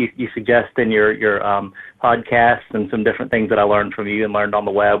everything that you suggest in your podcast, and some different things that I learned from you and learned on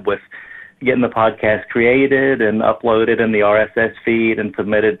the web with getting the podcast created and uploaded in the RSS feed and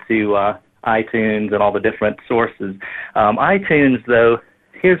submitted to iTunes and all the different sources. iTunes, though,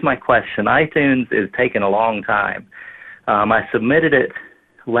 here's my question. iTunes is taking a long time. I submitted it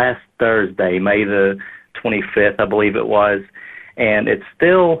last Thursday, May the 25th, I believe it was, and it's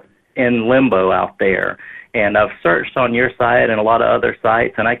still in limbo out there. And I've searched on your site and a lot of other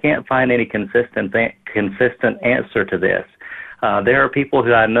sites, and I can't find any consistent answer to this. There are people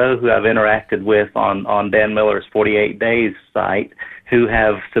who I know who I've interacted with on Dan Miller's 48 Days site who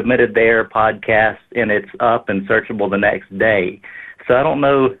have submitted their podcast, and it's up and searchable the next day. So I don't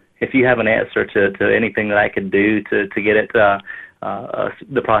know if you have an answer to anything that I could do to get it the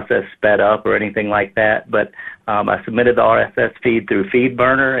process sped up or anything like that. But I submitted the RSS feed through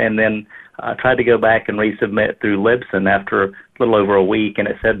FeedBurner, and then I tried to go back and resubmit through Libsyn after a little over a week, and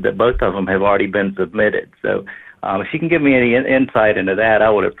it said that both of them have already been submitted. So if you can give me any insight into that,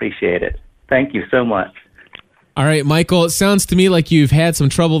 I would appreciate it. Thank you so much. All right, Michael, it sounds to me like you've had some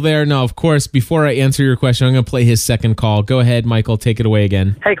trouble there. Now, of course, before I answer your question, I'm going to play his second call. Go ahead, Michael. Take it away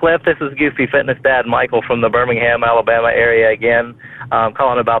again. Hey, Cliff. This is Goofy Fitness Dad Michael from the Birmingham, Alabama area again. I'm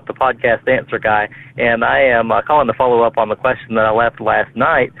calling about the Podcast Answer Guy, and I am calling to follow up on the question that I left last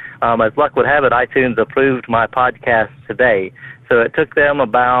night. As luck would have it, iTunes approved my podcast today. So it took them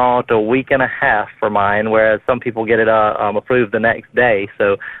about a week and a half for mine, whereas some people get it approved the next day.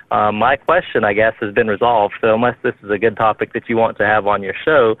 So my question, I guess, has been resolved. So unless this is a good topic that you want to have on your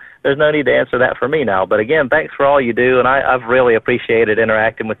show, there's no need to answer that for me now. But again, thanks for all you do, and I've really appreciated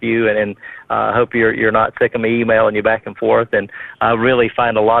interacting with you, and I hope you're not sick of me emailing you back and forth. And I really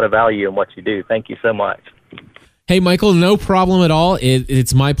find a lot of value in what you do. Thank you so much. Hey, Michael, no problem at all.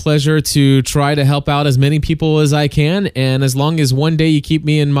 It's my pleasure to try to help out as many people as I can. And as long as one day you keep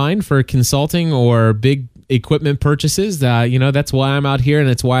me in mind for consulting or big equipment purchases, that's why I'm out here, and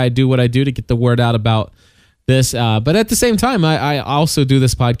it's why I do what I do to get the word out about this. But at the same time, I also do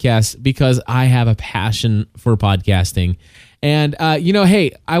this podcast because I have a passion for podcasting. And,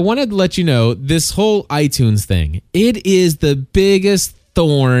 hey, I wanted to let you know this whole iTunes thing, it is the biggest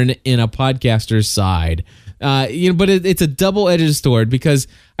thorn in a podcaster's side. But it's a double-edged sword, because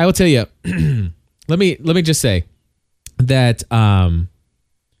I will tell you, let me just say that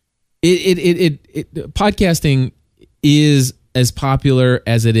podcasting is as popular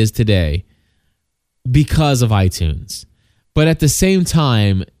as it is today because of iTunes. But at the same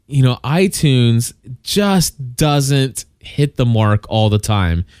time, iTunes just doesn't hit the mark all the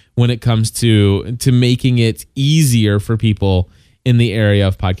time when it comes to making it easier for people in the area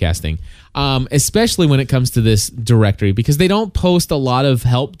of podcasting, especially when it comes to this directory, because they don't post a lot of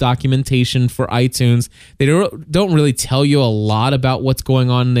help documentation for iTunes. They don't really tell you a lot about what's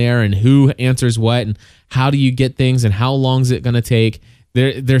going on there and who answers what and how do you get things and how long is it going to take.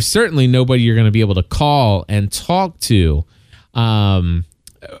 There's certainly nobody you're going to be able to call and talk to. You're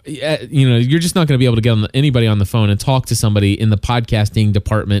just not going to be able to get anybody on the phone and talk to somebody in the podcasting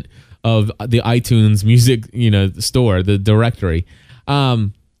department of the iTunes music, store, the directory.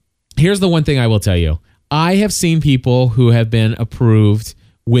 Here's the one thing I will tell you. I have seen people who have been approved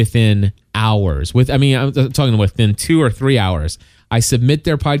within hours. I'm talking within 2 or 3 hours. I submit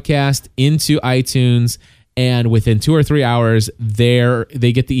their podcast into iTunes, and within 2 or 3 hours,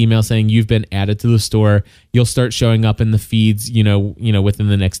 they get the email saying you've been added to the store. You'll start showing up in the feeds, within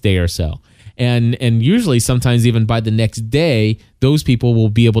the next day or so. And usually, sometimes even by the next day, those people will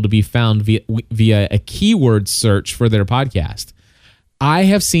be able to be found via a keyword search for their podcast. I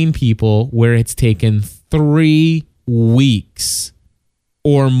have seen people where it's taken 3 weeks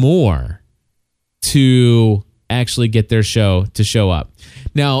or more to actually get their show to show up.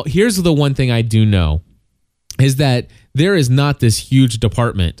 Now, here's the one thing I do know, is that there is not this huge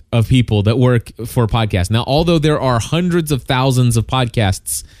department of people that work for podcasts. Now, although there are hundreds of thousands of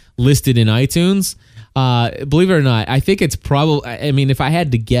podcasts listed in iTunes, believe it or not, I think it's probably, if I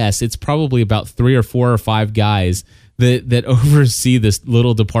had to guess, it's probably about 3 or 4 or 5 guys that oversee this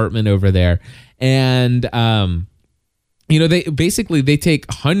little department over there. And, they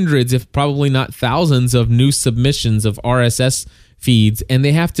take hundreds, if probably not thousands, of new submissions of RSS feeds, and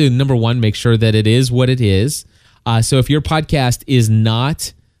they have to, number one, make sure that it is what it is. So if your podcast is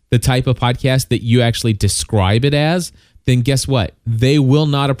not the type of podcast that you actually describe it as, then guess what? They will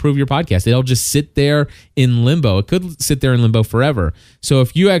not approve your podcast. It'll just sit there in limbo. It could sit there in limbo forever. So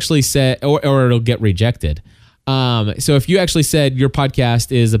if you actually said, or it'll get rejected. So if you actually said your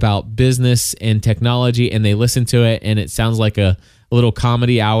podcast is about business and technology, and they listen to it and it sounds like a little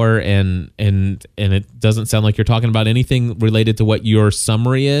comedy hour, and it doesn't sound like you're talking about anything related to what your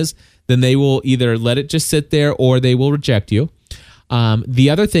summary is, then they will either let it just sit there or they will reject you. The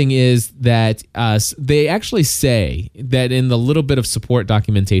other thing is that they actually say that in the little bit of support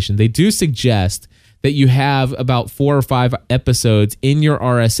documentation, they do suggest that you have about 4 or 5 episodes in your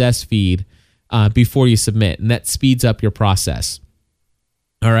RSS feed before you submit, and that speeds up your process.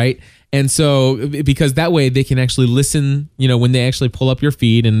 All right. And so, because that way they can actually listen, when they actually pull up your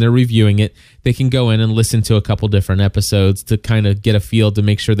feed and they're reviewing it, they can go in and listen to a couple different episodes to kind of get a feel to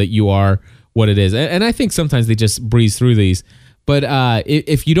make sure that you are what it is. And I think sometimes they just breeze through these. But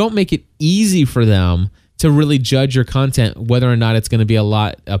if you don't make it easy for them to really judge your content, whether or not it's going to be a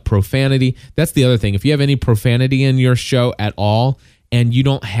lot of profanity, that's the other thing. If you have any profanity in your show at all, and you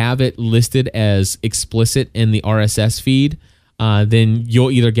don't have it listed as explicit in the RSS feed, then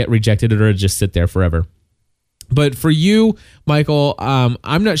you'll either get rejected or just sit there forever. But for you, Michael,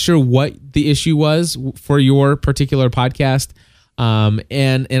 I'm not sure what the issue was for your particular podcast.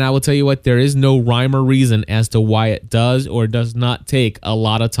 And I will tell you what, there is no rhyme or reason as to why it does or does not take a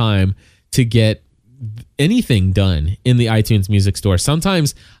lot of time to get anything done in the iTunes Music Store.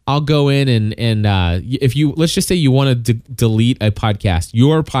 Sometimes I'll go in and if you, let's just say you want to delete a podcast,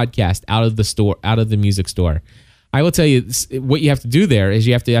 your podcast out of the store, out of the music store. I will tell you what you have to do there is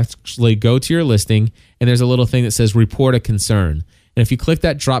you have to actually go to your listing, and there's a little thing that says report a concern. And if you click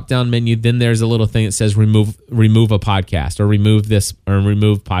that drop down menu, then there's a little thing that says remove a podcast, or remove this, or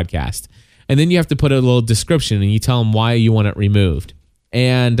remove podcast. And then you have to put a little description, and you tell them why you want it removed.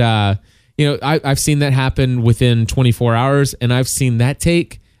 And I've seen that happen within 24 hours, and I've seen that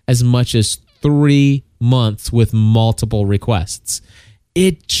take as much as 3 months with multiple requests.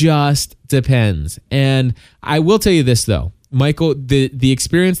 It just depends. And I will tell you this, though, Michael, the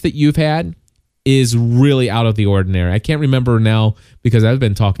experience that you've had is really out of the ordinary. I can't remember now because I've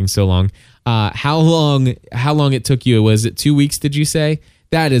been talking so long. How long it took you? Was it 2 weeks, did you say?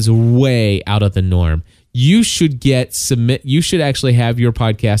 That is way out of the norm. You should you should actually have your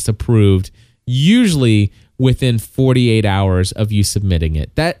podcast approved usually within 48 hours of you submitting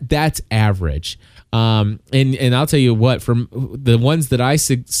it. That's average. And I'll tell you what, from the ones that I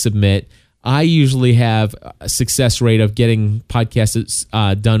submit, I usually have a success rate of getting podcasts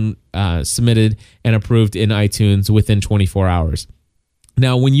done, submitted, and approved in iTunes within 24 hours.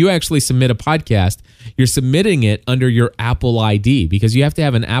 Now, when you actually submit a podcast, you're submitting it under your Apple ID because you have to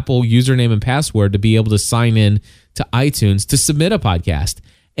have an Apple username and password to be able to sign in to iTunes to submit a podcast.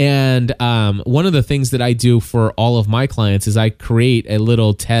 And one of the things that I do for all of my clients is I create a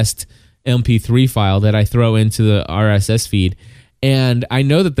little test MP3 file that I throw into the RSS feed. And I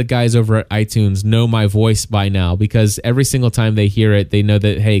know that the guys over at iTunes know my voice by now because every single time they hear it, they know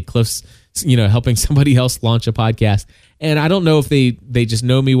that, hey, Cliff's, helping somebody else launch a podcast. And I don't know if they just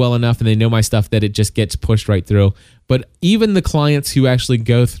know me well enough and they know my stuff that it just gets pushed right through. But even the clients who actually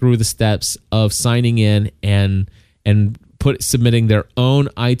go through the steps of signing in and submitting their own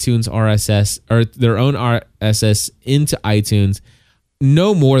iTunes RSS or their own RSS into iTunes,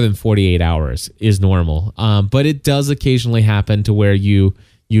 no more than 48 hours is normal. But it does occasionally happen to where you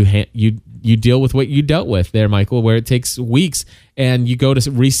deal with what you dealt with there, Michael, where it takes weeks and you go to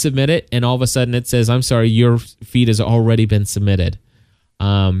resubmit it and all of a sudden it says, I'm sorry, your feed has already been submitted.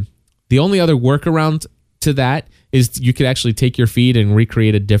 The only other workaround to that is you could actually take your feed and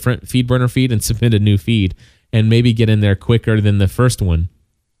recreate a different FeedBurner feed and submit a new feed and maybe get in there quicker than the first one.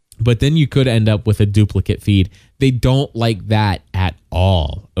 But then you could end up with a duplicate feed. They don't like that at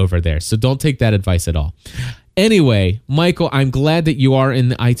all over there. So don't take that advice at all. Anyway, Michael, I'm glad that you are in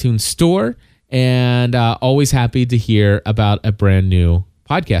the iTunes store and always happy to hear about a brand new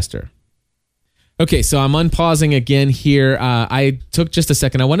podcaster. Okay, so I'm unpausing again here. I took just a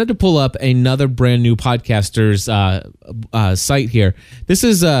second. I wanted to pull up another brand new podcaster's site here. This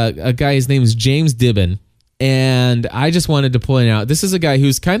is a guy, his name is James Dibben. And I just wanted to point out, this is a guy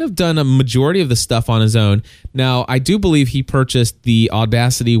who's kind of done a majority of the stuff on his own. Now, I do believe he purchased the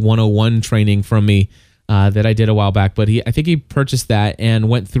Audacity 101 training from me that I did a while back, but I think he purchased that and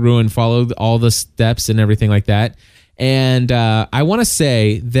went through and followed all the steps and everything like that. And I want to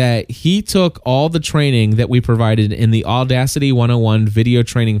say that he took all the training that we provided in the Audacity 101 video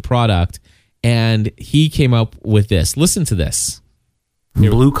training product, and he came up with this. Listen to this.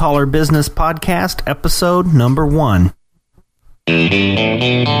 Blue Collar Business Podcast, episode number 1.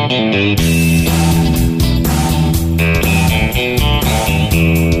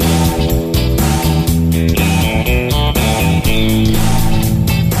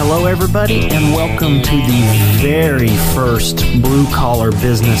 Hello, everybody, and welcome to the very first Blue Collar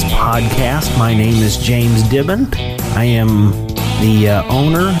Business Podcast. My name is James Dibben. I am the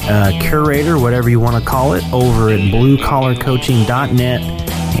owner, curator, whatever you want to call it, over at bluecollarcoaching.net.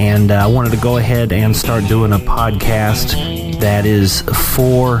 And I wanted to go ahead and start doing a podcast that is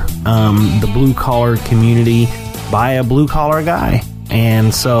for the blue collar community by a blue collar guy.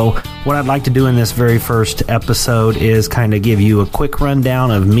 And so what I'd like to do in this very first episode is kind of give you a quick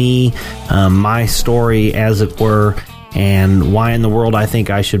rundown of me, my story, as it were, and why in the world I think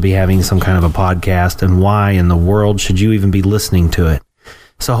I should be having some kind of a podcast, and why in the world should you even be listening to it.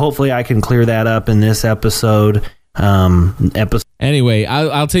 So hopefully I can clear that up in this episode. Anyway,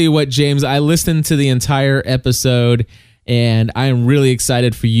 I'll tell you what, James, I listened to the entire episode, and I am really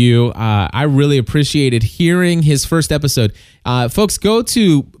excited for you. I really appreciated hearing his first episode. Folks, go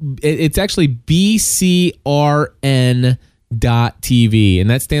to, it's actually BCRN.TV, and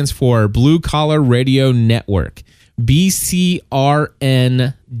that stands for Blue Collar Radio Network. BCRN.TV.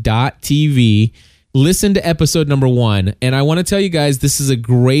 Listen to episode number 1. And I want to tell you guys, this is a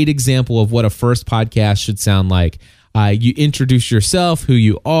great example of what a first podcast should sound like. You introduce yourself, who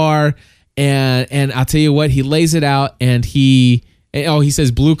you are, and I'll tell you what, he lays it out, and he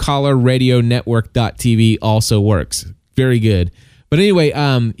says Blue Collar Radio Network.TV also works. Very good. But anyway,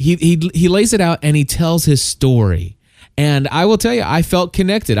 he lays it out and he tells his story. And I will tell you, I felt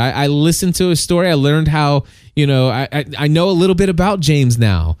connected. I listened to his story. I learned how, I know a little bit about James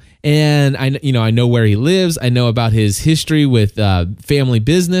now. And I know where he lives. I know about his history with family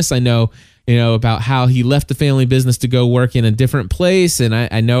business. I know about how he left the family business to go work in a different place. And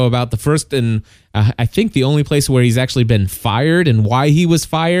I know about the first and I think the only place where he's actually been fired and why he was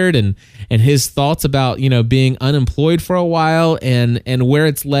fired, and his thoughts about, being unemployed for a while and where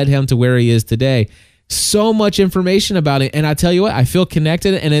it's led him to where he is today. So much information about it. And I tell you what, I feel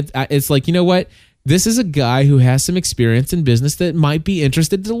connected, and it's like, you know what? This is a guy who has some experience in business that might be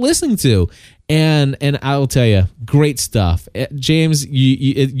interested to listen to. And I'll tell you, great stuff. James,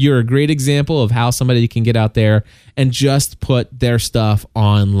 you're a great example of how somebody can get out there and just put their stuff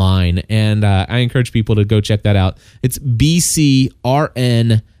online. And I encourage people to go check that out. It's BCRN.TV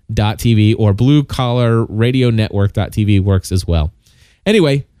or Blue Collar Radio Network.TV works as well.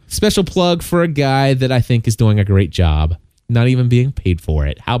 Anyway, special plug for a guy that I think is doing a great job. not even being paid for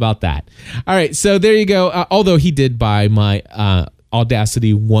it. How about that? All right, so there you go. Although he did buy my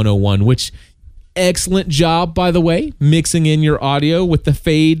Audacity 101, which excellent job, by the way, mixing in your audio with the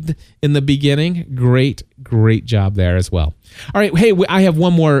fade in the beginning. Great job there as well. All right, hey, I have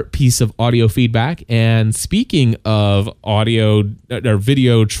one more piece of audio feedback. And speaking of audio or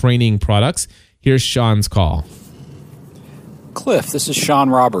video training products, here's Sean's call. Cliff, this is Sean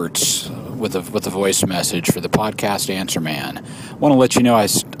Roberts with a voice message for the podcast Answer Man. I want to let you know I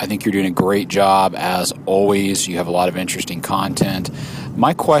think you're doing a great job as always. You have a lot of interesting content.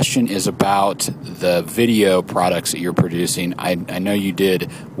 My question is about the video products that you're producing. I know you did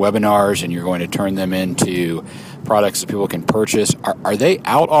webinars and you're going to turn them into products that people can purchase. Are they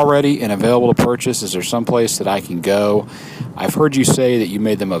out already and available to purchase? Is there some place that I can go? I've heard you say that you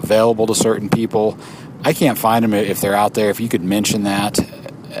made them available to certain people. I can't find them if they're out there. If you could mention that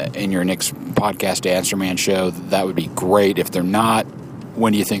in your next podcast Answer Man show, that would be great. If they're not,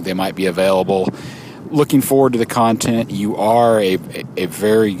 when do you think they might be available? Looking forward to the content. You are a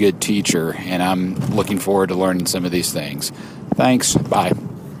very good teacher, and I'm looking forward to learning some of these things. Thanks. Bye.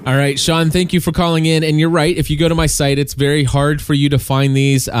 All right, Sean, thank you for calling in. And you're right. If you go to my site, it's very hard for you to find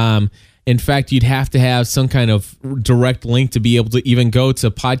these. In fact, you'd have to have some kind of direct link to be able to even go to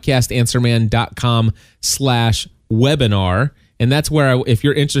podcastanswerman.com/webinar. And that's where, if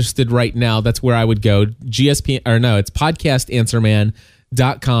you're interested right now, that's where I would go. It's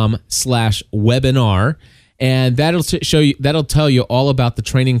podcastanswerman.com/webinar. And that'll tell you all about the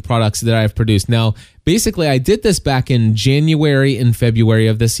training products that I've produced. Now, basically, I did this back in January and February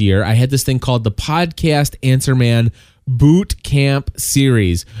of this year. I had this thing called the Podcast Answer Man Boot Camp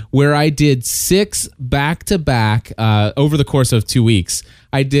Series, where I did 6 back-to-back over the course of 2 weeks.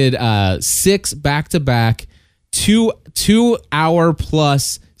 I did 6 back-to-back 2-hour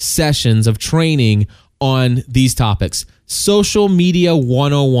plus sessions of training on these topics. Social Media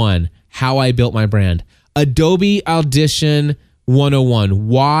 101, how I built my brand. Adobe Audition 101,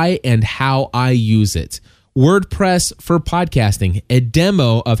 why and how I use it. WordPress for podcasting, a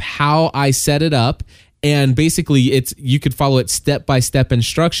demo of how I set it up. And basically, you could follow it step-by-step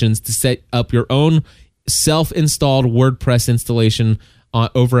instructions to set up your own self-installed WordPress installation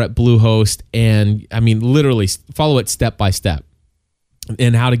over at Bluehost. And I mean, literally follow it step-by-step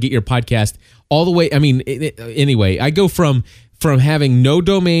and how to get your podcast all the way. I mean, anyway, I go from having no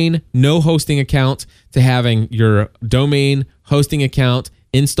domain, no hosting account to having your domain, hosting account,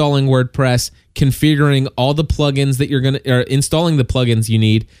 installing WordPress, configuring all the plugins that or installing the plugins you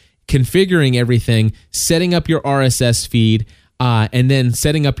need, configuring everything, setting up your RSS feed, and then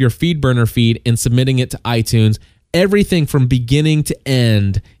setting up your FeedBurner feed and submitting it to iTunes. Everything from beginning to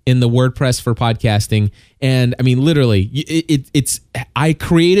end in the WordPress for podcasting. And I mean, literally, I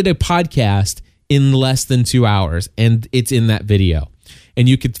created a podcast in less than 2 hours, and it's in that video. And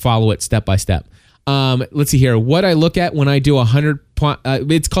you could follow it step by step. Let's see here. What I look at when I do 100,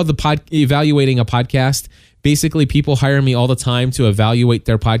 it's called evaluating a podcast. Basically, people hire me all the time to evaluate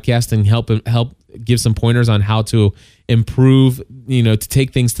their podcast and help give some pointers on how to improve, to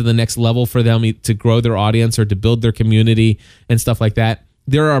take things to the next level for them to grow their audience or to build their community and stuff like that.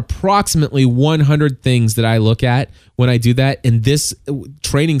 There are approximately 100 things that I look at when I do that. And this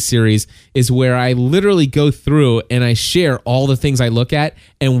training series is where I literally go through and I share all the things I look at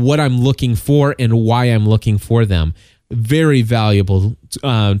and what I'm looking for and why I'm looking for them. Very valuable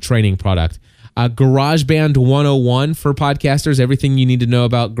training product. GarageBand 101 for podcasters. Everything you need to know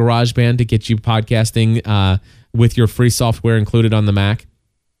about GarageBand to get you podcasting with your free software included on the Mac.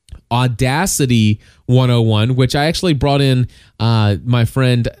 Audacity 101, which I actually brought in my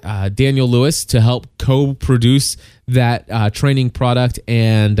friend Daniel Lewis to help co-produce that training product,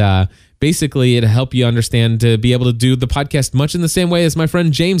 and basically it'll help you understand to be able to do the podcast much in the same way as my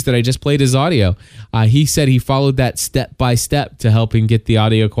friend James that I just played his audio. He said he followed that step by step to help him get the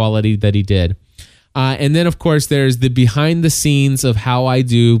audio quality that he did. And then, of course, there's the behind the scenes of how I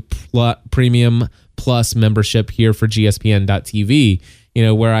do Premium Plus membership here for GSPN.TV,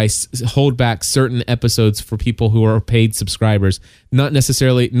 where I hold back certain episodes for people who are paid subscribers. Not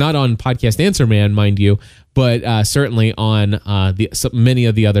necessarily, not on Podcast Answer Man, mind you, but certainly on many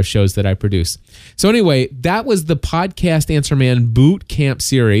of the other shows that I produce. So anyway, that was the Podcast Answer Man Boot Camp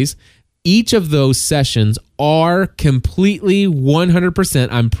series. Each of those sessions are completely 100%.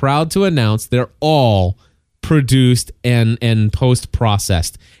 I'm proud to announce they're all produced and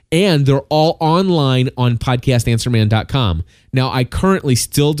post-processed. And they're all online on podcastanswerman.com. Now, I currently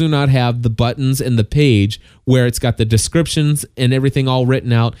still do not have the buttons and the page where it's got the descriptions and everything all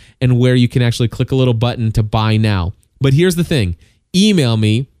written out and where you can actually click a little button to buy now. But here's the thing. Email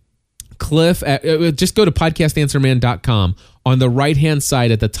me, Cliff just go to podcastanswerman.com. On the right-hand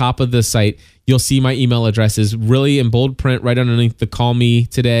side at the top of the site, you'll see my email addresses really in bold print right underneath the call me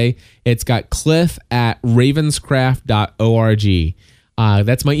today. It's got cliff@ravenscraft.org.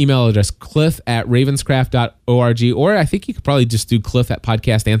 That's my email address, cliff@ravenscraft.org, or I think you could probably just do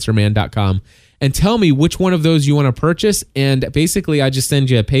cliff@podcastanswerman.com and tell me which one of those you want to purchase. And basically, I just send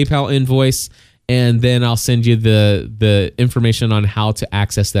you a PayPal invoice, and then I'll send you the information on how to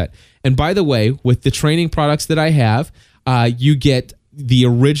access that. And by the way, with the training products that I have, you get the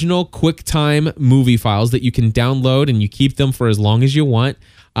original QuickTime movie files that you can download, and you keep them for as long as you want.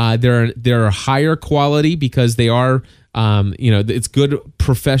 They're higher quality because they are, it's good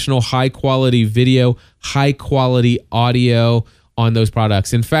professional, high quality video, high quality audio on those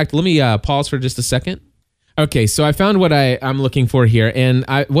products. In fact, let me pause for just a second. Okay, so I found what I'm looking for here, and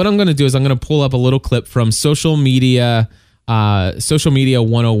what I'm going to do is I'm going to pull up a little clip from Social Media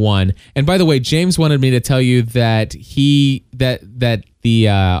 101. And by the way, James wanted me to tell you that that the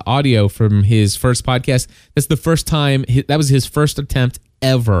audio from his first podcast, that's the first time, that was his first attempt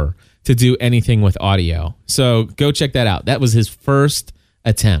ever to do anything with audio. So go check that out. That was his first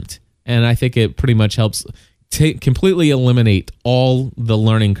attempt, and I think it pretty much helps completely eliminate all the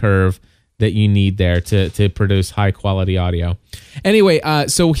learning curve that you need there to produce high quality audio. Anyway,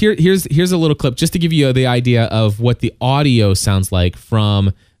 so here's a little clip just to give you the idea of what the audio sounds like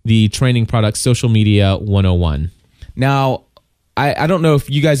from the training product Social Media 101. Now, I don't know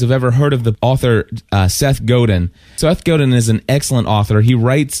if you guys have ever heard of the author Seth Godin. Seth Godin is an excellent author. He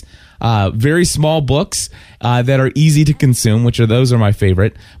writes very small books that are easy to consume, those are my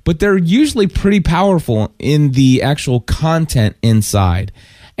favorite, but they're usually pretty powerful in the actual content inside.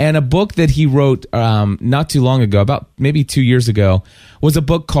 And a book that he wrote not too long ago, about maybe 2 years ago, was a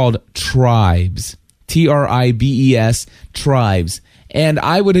book called Tribes, Tribes, Tribes. And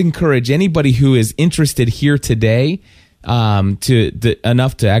I would encourage anybody who is interested here today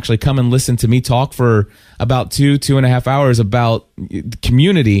enough to actually come and listen to me talk for about 2.5 hours about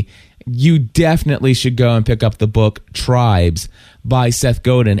community. You definitely should go and pick up the book Tribes by Seth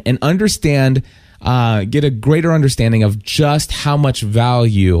Godin and get a greater understanding of just how much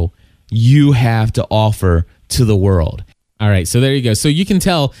value you have to offer to the world. All right, so there you go. So you can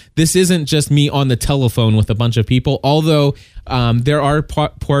tell this isn't just me on the telephone with a bunch of people, although there are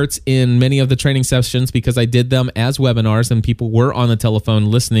parts in many of the training sessions because I did them as webinars and people were on the telephone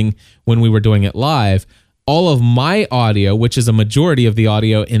listening when we were doing it live. All of my audio, which is a majority of the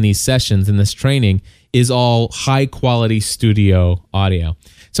audio in these sessions, in this training, is all high quality studio audio.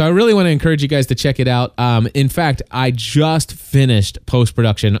 So I really want to encourage you guys to check it out. In fact, I just finished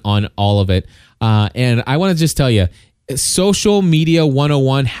post-production on all of it. And I want to just tell you, Social Media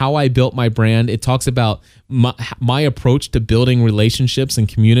 101, How I Built My Brand, it talks about my approach to building relationships and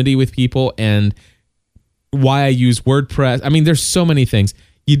community with people and why I use WordPress. I mean, there's so many things.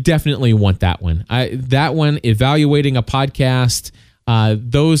 You definitely want that one. That one, evaluating a podcast,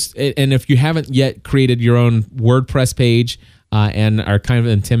 and if you haven't yet created your own WordPress page and are kind of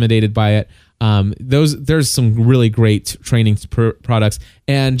intimidated by it, there's some really great training products.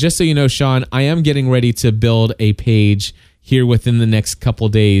 And just so you know, Sean, I am getting ready to build a page here within the next couple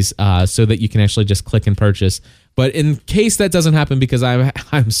of days so that you can actually just click and purchase. But in case that doesn't happen, because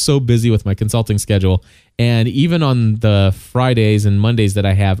I'm so busy with my consulting schedule, and even on the Fridays and Mondays that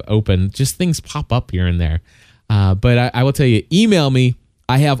I have open, just things pop up here and there. But I will tell you, email me.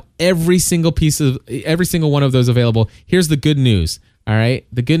 I have every single one of those available. Here's the good news. All right.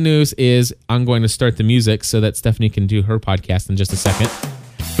 The good news is I'm going to start the music so that Stephanie can do her podcast in just a second.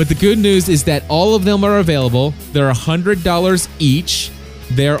 But the good news is that all of them are available. They're $100 each.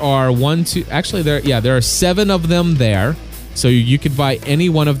 There are there are 7 of them there. So you could buy any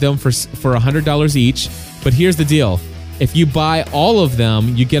one of them for $100 each. But here's the deal. If you buy all of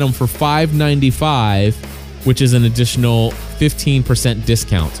them, you get them for $5.95, which is an additional 15%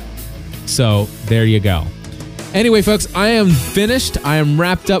 discount. So there you go. Anyway, folks, I am finished. I am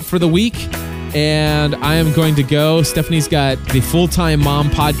wrapped up for the week, and I am going to go. Stephanie's got the Full-Time Mom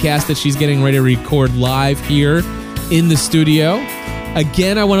podcast that she's getting ready to record live here in the studio.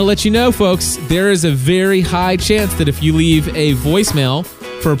 Again, I want to let you know, folks, there is a very high chance that if you leave a voicemail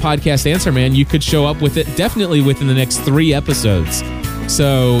for a Podcast Answer Man, you could show up with it definitely within the next 3 episodes.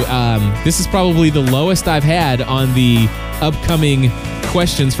 So this is probably the lowest I've had on the upcoming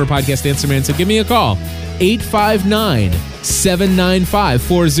questions for Podcast Answer Man. So give me a call.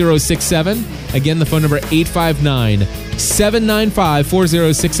 859-795-4067. Again, the phone number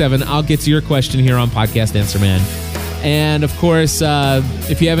 859-795-4067. I'll get to your question here on Podcast Answer Man. And of course,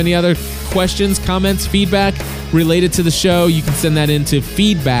 if you have any other questions, comments, feedback related to the show, you can send that into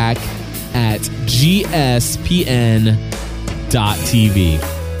feedback at gspn.tv.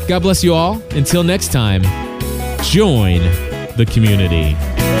 God bless you all. Until next time, join the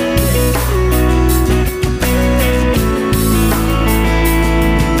community.